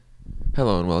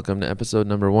Hello and welcome to episode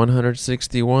number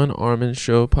 161 Armin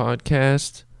Show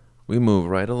podcast. We move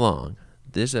right along.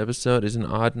 This episode is an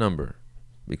odd number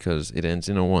because it ends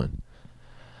in a 1.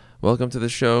 Welcome to the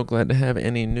show. Glad to have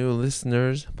any new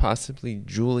listeners, possibly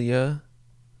Julia,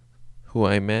 who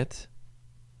I met,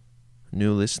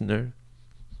 new listener,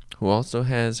 who also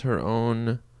has her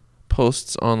own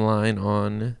posts online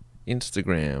on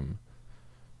Instagram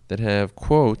that have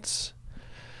quotes.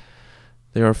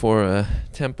 They are for a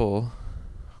temple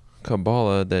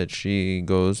Kabbalah that she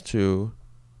goes to,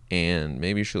 and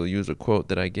maybe she'll use a quote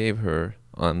that I gave her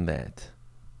on that.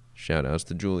 Shout outs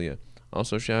to Julia.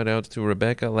 Also shout outs to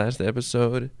Rebecca. Last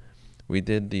episode we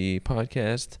did the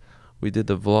podcast, we did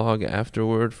the vlog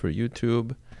afterward for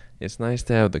YouTube. It's nice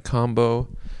to have the combo,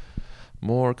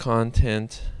 more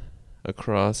content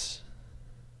across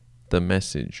the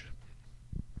message.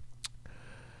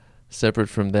 Separate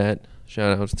from that,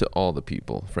 shout outs to all the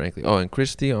people, frankly. Oh, and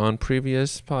Christy on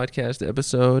previous podcast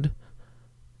episode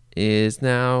is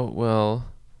now,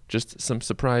 just some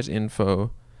surprise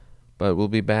info, but we'll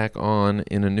be back on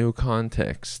in a new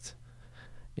context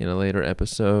in a later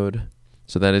episode.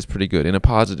 So that is pretty good, in a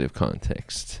positive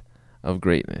context of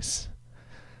greatness.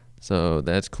 So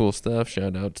that's cool stuff.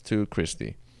 Shout outs to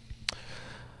Christy.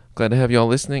 Glad to have y'all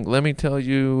listening. Let me tell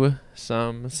you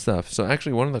some stuff. So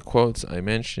actually one of the quotes I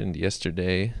mentioned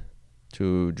yesterday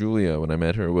to Julia when I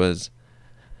met her was,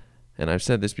 and I've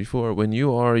said this before, when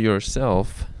you are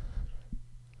yourself,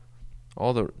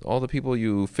 all the people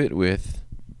you fit with,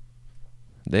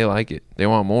 they like it. They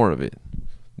want more of it.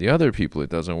 The other people it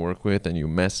doesn't work with, and you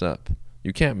mess up.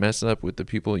 You can't mess up with the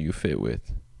people you fit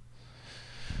with.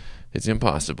 It's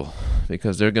impossible,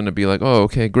 because they're going to be like, oh,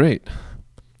 okay, great.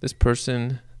 This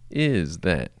person is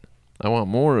that. I want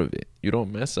more of it. You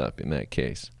don't mess up in that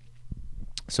case.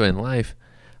 So in life,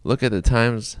 look at the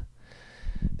times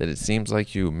that it seems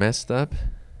like you messed up.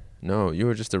 No, you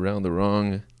were just around the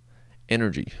wrong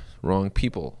energy, wrong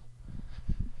people,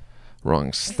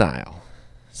 wrong style.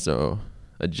 So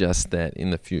adjust that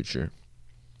in the future,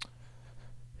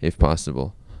 if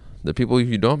possible. The people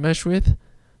you don't mesh with,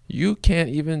 you can't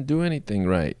even do anything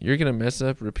right. You're going to mess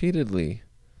up repeatedly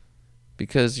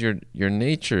because your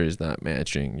nature is not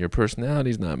matching. Your personality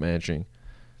is not matching.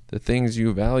 The things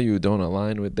you value don't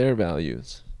align with their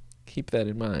values. Keep that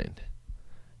in mind.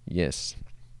 Yes.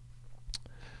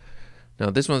 Now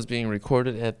this one's being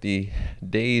recorded at the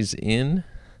Days Inn,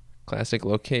 classic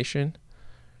location,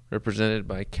 represented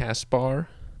by Caspar.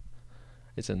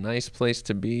 It's a nice place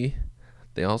to be.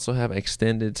 They also have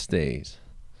extended stays.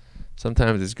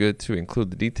 Sometimes it's good to include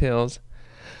the details.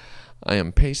 I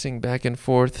am pacing back and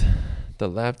forth. The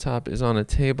laptop is on a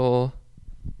table,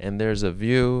 and there's a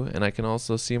view, and I can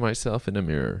also see myself in a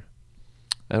mirror.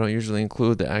 I don't usually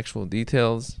include the actual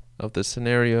details of the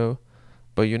scenario,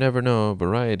 but you never know.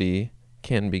 Variety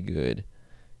can be good.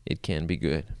 It can be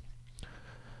good.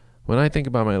 When I think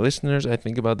about my listeners, I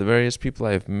think about the various people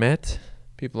I've met,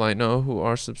 people I know who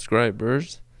are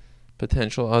subscribers,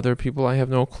 potential other people I have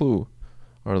no clue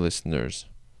are listeners.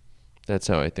 That's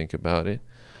how I think about it.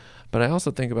 But I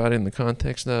also think about it in the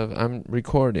context of I'm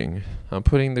recording. I'm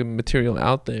putting the material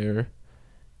out there,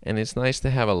 and it's nice to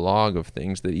have a log of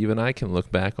things that even I can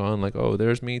look back on, like, oh,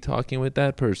 there's me talking with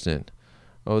that person.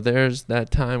 Oh, there's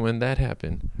that time when that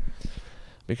happened.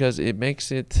 Because it makes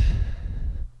it,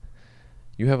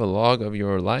 you have a log of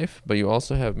your life, but you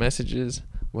also have messages.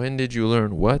 When did you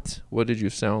learn what? What did you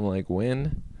sound like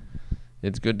when?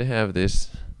 It's good to have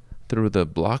this through the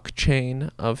blockchain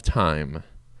of time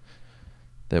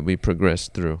that we progress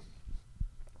through.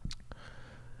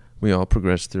 We all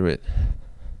progress through it.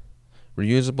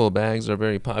 Reusable bags are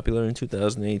very popular in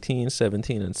 2018,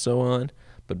 17, and so on.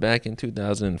 But back in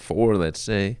 2004, let's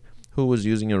say, who was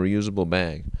using a reusable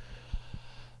bag?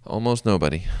 Almost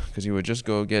nobody, because you would just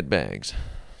go get bags.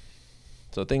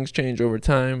 So things change over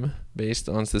time based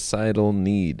on societal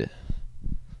need.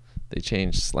 They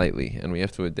change slightly, and we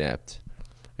have to adapt.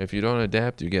 If you don't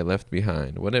adapt, you get left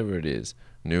behind, whatever it is.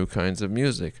 New kinds of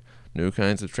music, new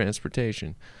kinds of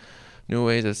transportation, new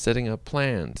ways of setting up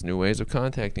plans, new ways of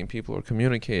contacting people or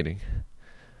communicating.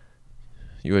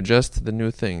 You adjust to the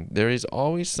new thing. There is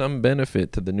always some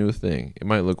benefit to the new thing. It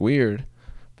might look weird,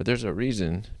 but there's a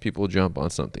reason people jump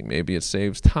on something. Maybe it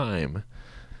saves time.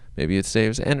 Maybe it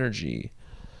saves energy.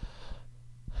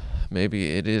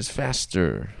 Maybe it is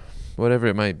faster. Whatever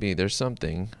it might be, there's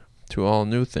something to all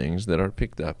new things that are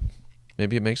picked up.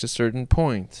 Maybe it makes a certain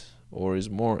point or is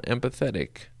more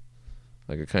empathetic,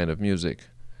 like a kind of music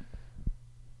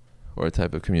or a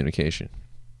type of communication.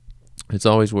 It's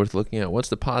always worth looking at what's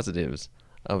the positives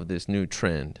of this new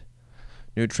trend.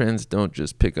 New trends don't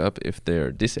just pick up if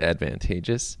they're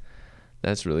disadvantageous.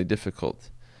 that's really difficult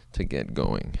to get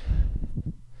going.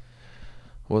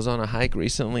 Was on a hike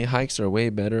recently. Hikes are way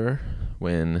better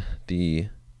when the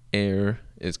air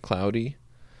is cloudy,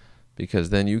 because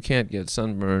then you can't get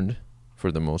sunburned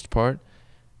for the most part,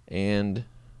 and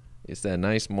it's that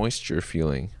nice moisture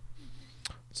feeling.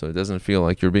 So it doesn't feel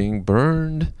like you're being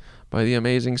burned by the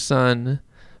amazing sun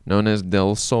known as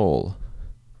Del Sol.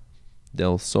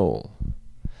 Del Sol.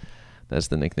 That's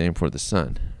the nickname for the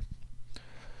sun.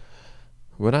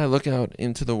 When I look out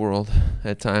into the world,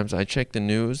 at times I check the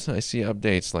news. I see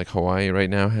updates like Hawaii right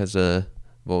now has a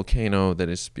volcano that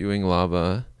is spewing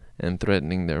lava and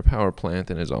threatening their power plant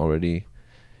and has already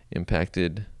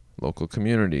impacted local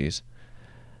communities.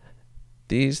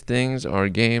 These things are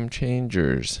game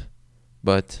changers.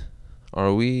 But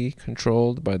are we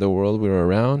controlled by the world we're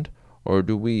around, or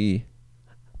do we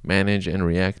manage and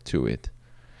react to it?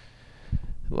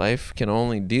 Life can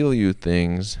only deal you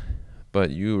things,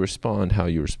 but you respond how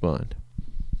you respond.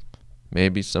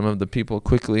 Maybe some of the people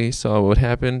quickly saw what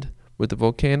happened with the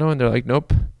volcano and they're like,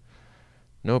 nope,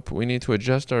 we need to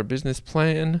adjust our business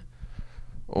plan,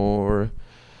 or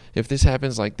if this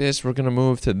happens like this, we're going to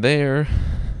move to there.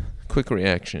 Quick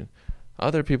reaction.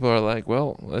 Other people are like,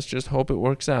 well, let's just hope it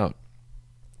works out.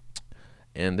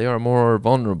 And they are more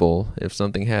vulnerable if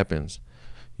something happens.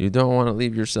 You don't want to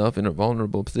leave yourself in a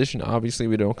vulnerable position. Obviously,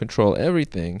 we don't control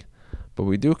everything, but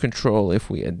we do control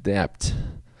if we adapt,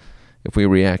 if we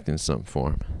react in some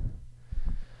form.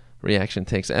 Reaction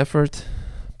takes effort,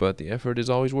 but the effort is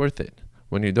always worth it.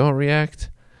 When you don't react,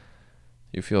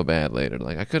 you feel bad later.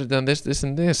 Like, I could have done this,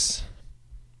 and this.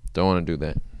 Don't want to do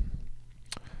that.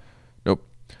 Nope.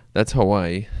 That's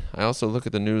Hawaii. I also look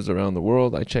at the news around the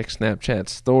world. I check Snapchat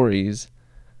stories,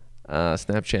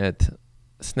 Snapchat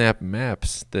Snap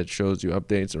Maps that shows you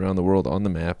updates around the world on the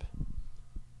map.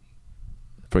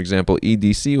 For example,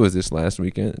 EDC was this last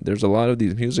weekend. There's a lot of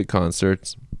these music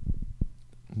concerts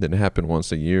that happen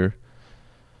once a year,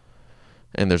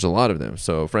 and there's a lot of them.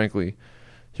 So frankly,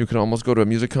 you can almost go to a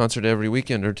music concert every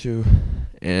weekend or two,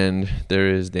 and there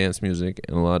is dance music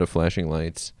and a lot of flashing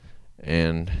lights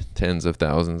and tens of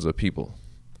thousands of people.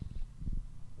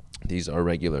 These are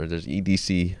regular. There's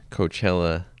EDC,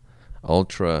 Coachella,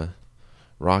 Ultra,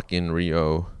 Rock in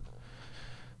Rio,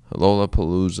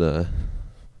 Lollapalooza.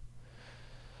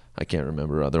 I can't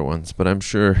remember other ones, but I'm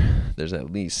sure there's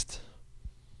at least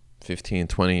 15,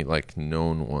 20 like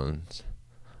known ones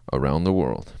around the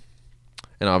world.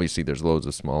 And obviously there's loads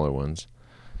of smaller ones.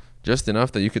 Just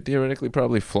enough that you could theoretically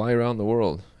probably fly around the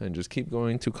world and just keep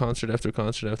going to concert after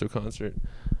concert after concert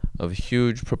of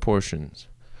huge proportions.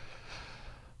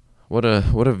 What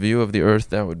a view of the earth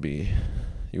that would be.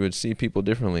 You would see people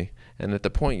differently. And at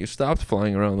the point you stopped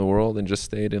flying around the world and just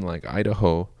stayed in like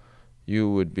Idaho, you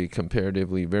would be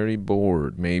comparatively very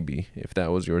bored, maybe, if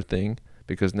that was your thing,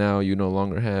 because now you no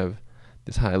longer have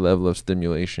this high level of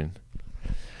stimulation.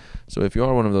 So if you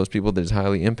are one of those people that is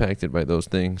highly impacted by those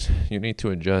things, you need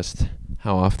to adjust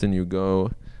how often you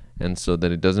go, and so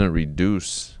that it doesn't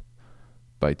reduce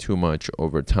by too much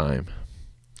over time.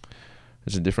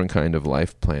 It's a different kind of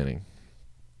life planning.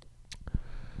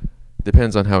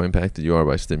 Depends on how impacted you are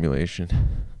by stimulation.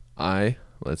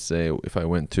 Let's say if I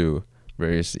went to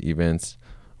various events,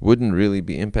 wouldn't really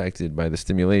be impacted by the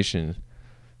stimulation.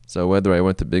 So whether I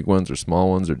went to big ones or small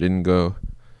ones or didn't go,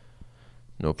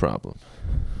 no problem.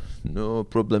 No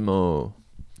problemo.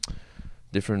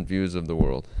 Different views of the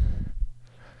world.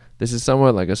 This is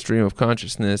somewhat like a stream of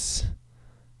consciousness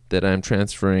that I'm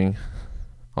transferring.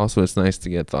 Also, it's nice to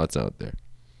get thoughts out there,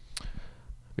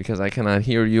 because I cannot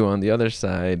hear you on the other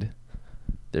side.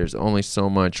 There's only so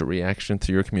much reaction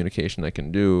to your communication I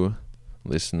can do,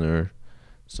 listener.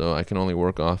 So I can only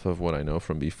work off of what I know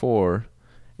from before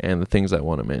and the things I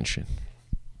want to mention.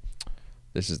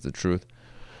 This is the truth.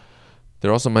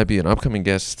 There also might be an upcoming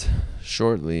guest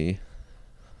shortly,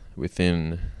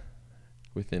 within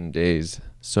days.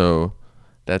 So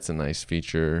that's a nice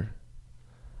feature.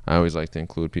 I always like to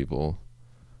include people.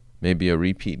 Maybe a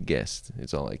repeat guest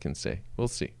is all I can say. We'll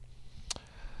see.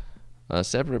 A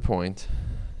separate point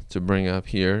to bring up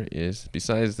here is,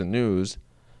 besides the news,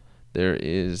 there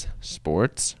is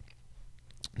sports.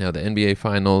 Now, the NBA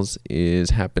Finals is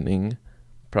happening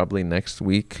probably next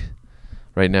week.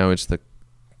 Right now, it's the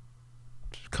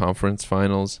conference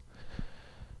finals.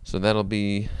 So that'll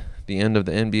be the end of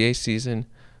the NBA season,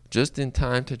 just in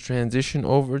time to transition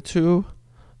over to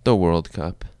the World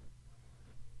Cup,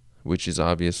 which is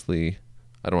obviously,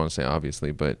 I don't want to say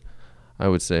obviously, but I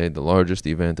would say the largest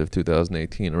event of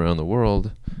 2018 around the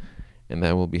world, and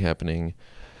that will be happening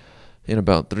in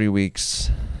about 3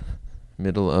 weeks,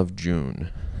 middle of June.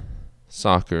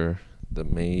 Soccer, the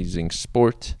amazing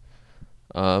sport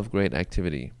of great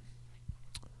activity.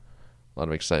 A lot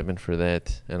of excitement for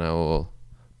that, and I will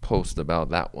post about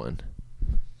that one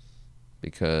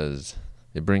because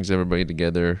it brings everybody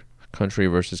together, country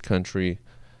versus country,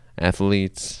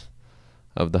 athletes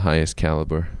of the highest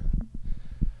caliber.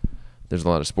 There's a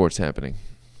lot of sports happening.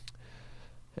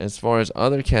 As far as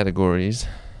other categories,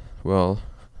 well,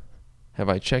 have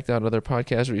I checked out other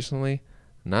podcasts recently?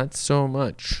 Not so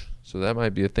much. So that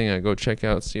might be a thing I go check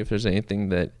out, see if there's anything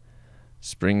that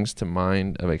springs to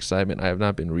mind of excitement. I have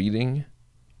not been reading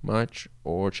much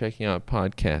or checking out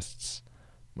podcasts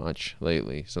much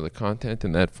lately. So the content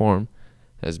in that form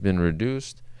has been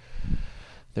reduced.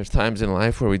 There's times in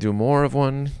life where we do more of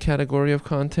one category of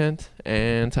content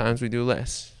and times we do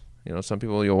less. You know, some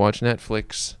people, you'll watch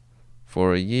Netflix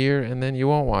for a year and then you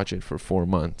won't watch it for 4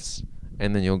 months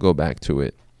and then you'll go back to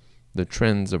it. The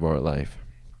trends of our life.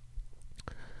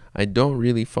 I don't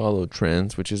really follow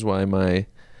trends, which is why my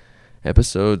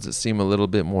episodes seem a little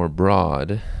bit more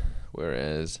broad,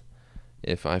 whereas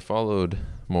if I followed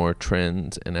more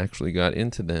trends and actually got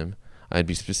into them, I'd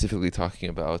be specifically talking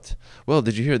about, well,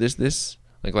 did you hear this?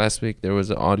 Like last week, there was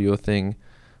an audio thing,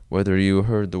 whether you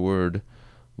heard the word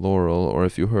Laurel or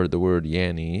if you heard the word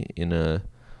Yanny in a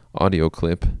audio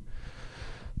clip.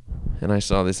 And I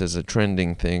saw this as a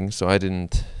trending thing, so I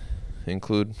didn't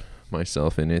include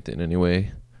myself in it in any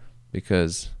way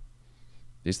because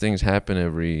these things happen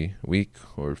every week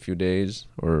or a few days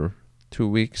or 2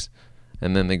 weeks,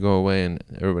 and then they go away and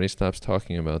everybody stops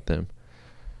talking about them.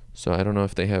 So I don't know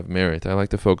if they have merit. I like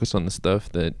to focus on the stuff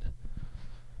that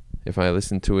if I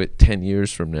listen to it 10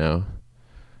 years from now,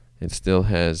 it still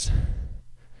has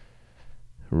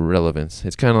relevance.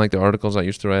 It's kind of like the articles I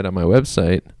used to write on my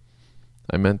website.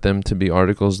 I meant them to be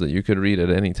articles that you could read at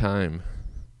any time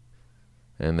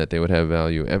and that they would have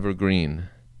value. Evergreen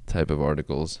type of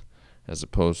articles, as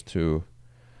opposed to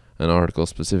an article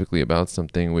specifically about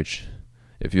something which,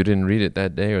 if you didn't read it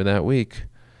that day or that week,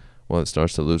 well, it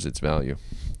starts to lose its value.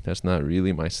 That's not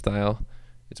really my style.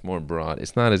 It's more broad.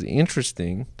 It's not as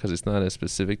interesting because it's not as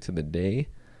specific to the day,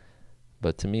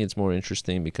 but to me it's more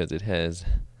interesting because it has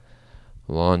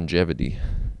longevity.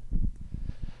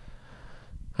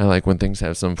 I like when things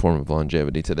have some form of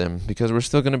longevity to them because we're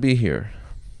still going to be here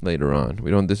later on.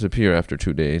 We don't disappear after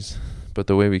 2 days, but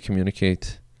the way we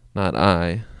communicate, not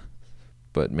I,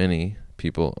 but many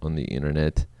people on the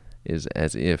internet, is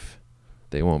as if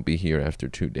they won't be here after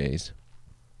 2 days.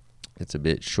 It's a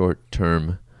bit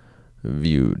short-term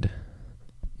viewed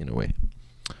in a way.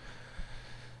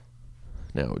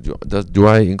 Now, do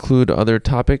I include other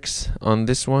topics on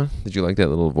this one? Did you like that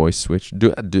little voice switch?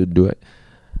 Do it.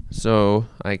 So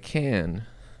I can,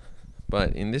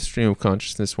 but in this stream of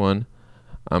consciousness one,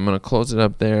 I'm going to close it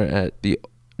up there at the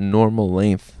normal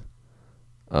length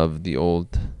of the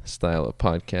old style of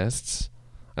podcasts.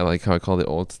 I like how I called it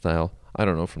old style. I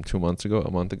don't know, from 2 months ago, a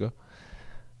month ago.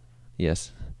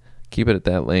 Yes, keep it at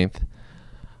that length.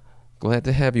 Glad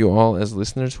to have you all as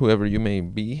listeners, whoever you may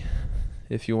be.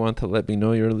 If you want to let me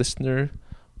know you're a listener,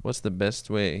 what's the best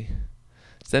way?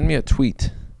 Send me a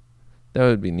tweet. That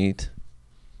would be neat.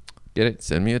 Get it?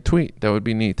 Send me a tweet. That would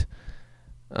be neat.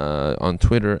 On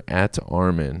Twitter,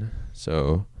 @Armin.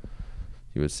 So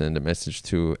you would send a message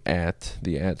to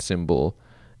the @ symbol,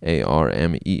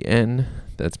 ARMEN.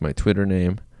 That's my Twitter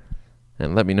name.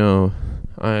 And let me know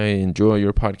I enjoy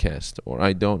your podcast, or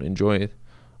I don't enjoy it,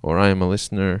 or I am a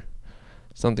listener,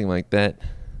 something like that.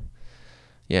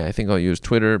 Yeah, I think I'll use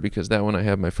Twitter because that one I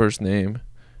have my first name,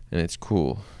 and it's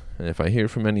cool. And if I hear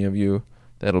from any of you,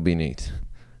 that'll be neat.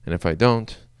 And if I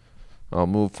don't, I'll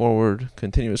move forward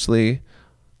continuously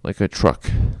like a truck.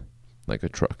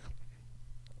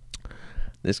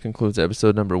 This concludes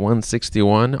episode number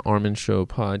 161, Armin Show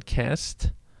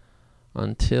Podcast.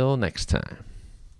 Until next time.